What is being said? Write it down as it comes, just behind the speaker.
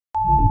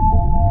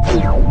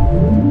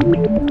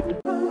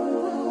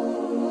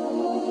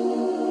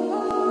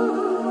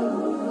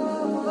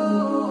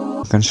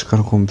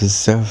كنشكركم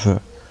بزاف،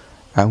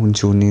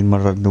 عاونتوني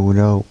المره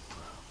الاولى،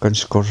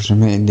 وكنشكر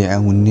جميع اللي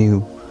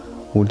عاوني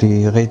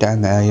واللي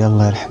غيدعم معايا.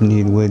 الله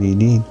يرحمني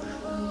الوالدين،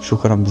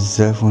 شكرا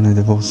بزاف. وانا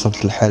دابا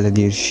وصلت للحاله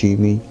ديال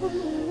الشيمي،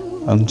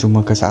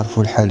 انتما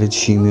كتعرفوا الحاله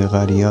الشيمي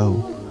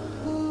غاليه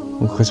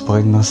وكتبغي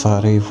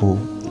المصاريف،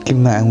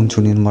 وكما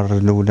عاونتوني المره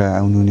الاولى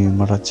عاونوني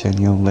المره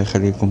الثانيه، والله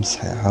يخليكم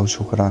الصحه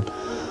وشكرا.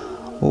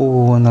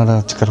 وانا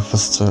راه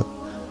تكرفست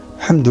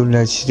الحمد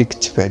لله، هادشي اللي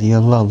كتب عليا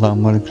الله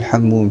اللهم لك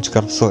الحمد.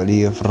 تكرفصوا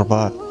عليا في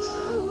الرباط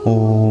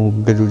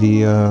وقالوا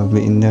لي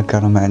بانك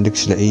راه ما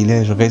عندكش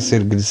العلاج، غير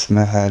سير جلس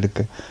مع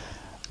حالك.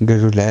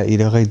 قالوا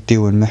العائله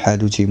غيديوه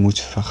المحل وتيموت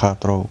في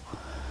خاطرو.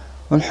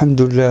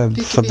 والحمد لله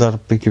بفضل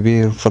ربي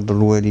كبير، بفضل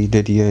الوالده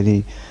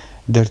ديالي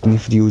دارتني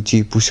في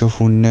اليوتيوب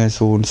وشافوا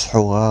الناس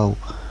ونصحوها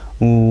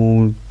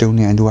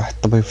وداوني عند واحد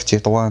الطبيب في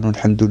تطوان،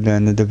 والحمد لله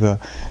انا دابا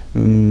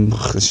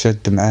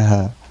شاد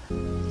معاها.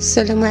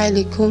 السلام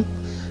عليكم،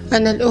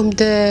 انا الام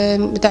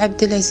د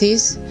عبد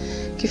العزيز.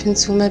 كيف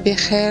نتوما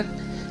بخير؟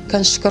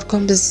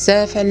 كنشكركم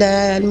بزاف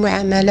على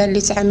المعامله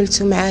اللي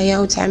تعاملتوا معايا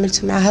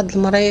وتعاملتوا مع هذا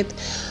المريض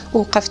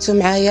ووقفتوا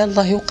معايا.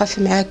 الله يوقف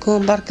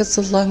معكم، بركه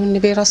الله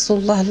والنبي رسول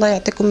الله. الله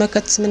يعطيكم ما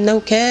كتمناو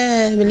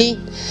كاملين،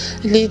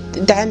 اللي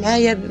دعا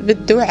معايا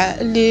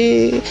بالدعاء،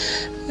 اللي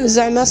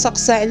زعما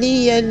سقسى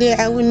عليا، اللي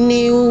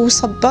عاوني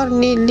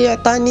وصبرني، اللي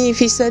عطاني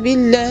في سبيل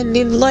الله،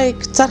 اللي الله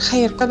يكثر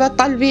خيركم. دابا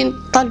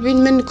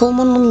طالبين منكم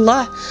ومن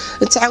الله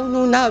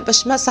تعاونونا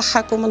باش ما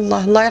صحكم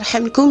الله. الله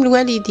يرحم لكم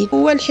الوالدين.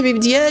 هو الحبيب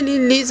ديالي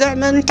اللي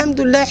زعما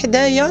الحمد لله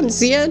حدايا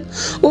مزيان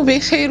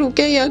وبخير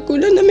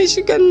وكياكل. انا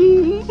ماشي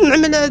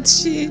كنعمل هذا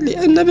الشيء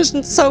لان باش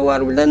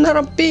نتصور، ولا انا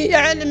ربي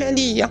عالم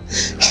عليا.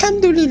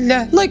 الحمد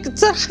لله، الله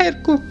يكثر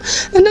خيركم.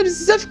 انا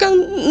بزاف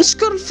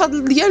كنشكر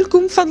الفضل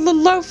ديالكم، فضل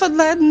الله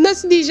وفضل هاد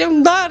الناس اللي جاو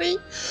لداري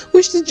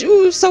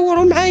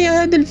وصوروا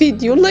معايا هذا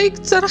الفيديو. الله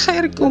يكثر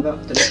خيركم.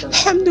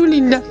 الحمد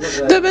لله.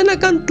 دابا انا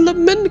كنطلب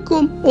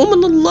منكم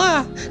ومن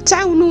الله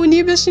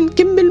تعاونوني باش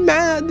نكمل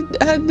مع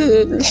هذا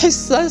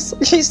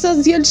الحصص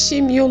ديال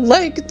الشيميو. الله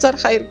يكثر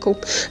خيركم.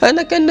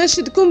 انا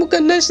كناشدكم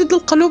وكناشد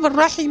القلوب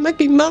الرحيمه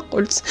كما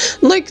قلت.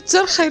 الله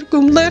يكثر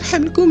خيركم، الله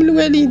يرحم لكم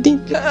الوالدين.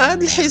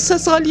 هذه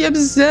الحصص غاليه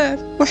بزاف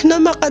وحنا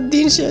ما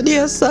قادينش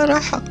عليها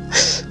الصراحه،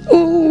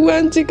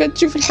 وانت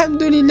كتشوف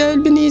الحمد لله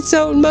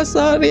البنيته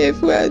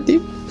والمصاريف وهذه.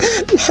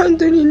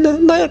 الحمد لله.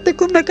 الله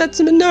يعطيكم ما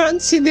كتمناو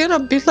عند سيدي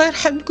ربي. الله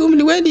يرحم لكم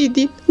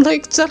الوالدين، الله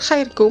يكثر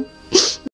خيركم.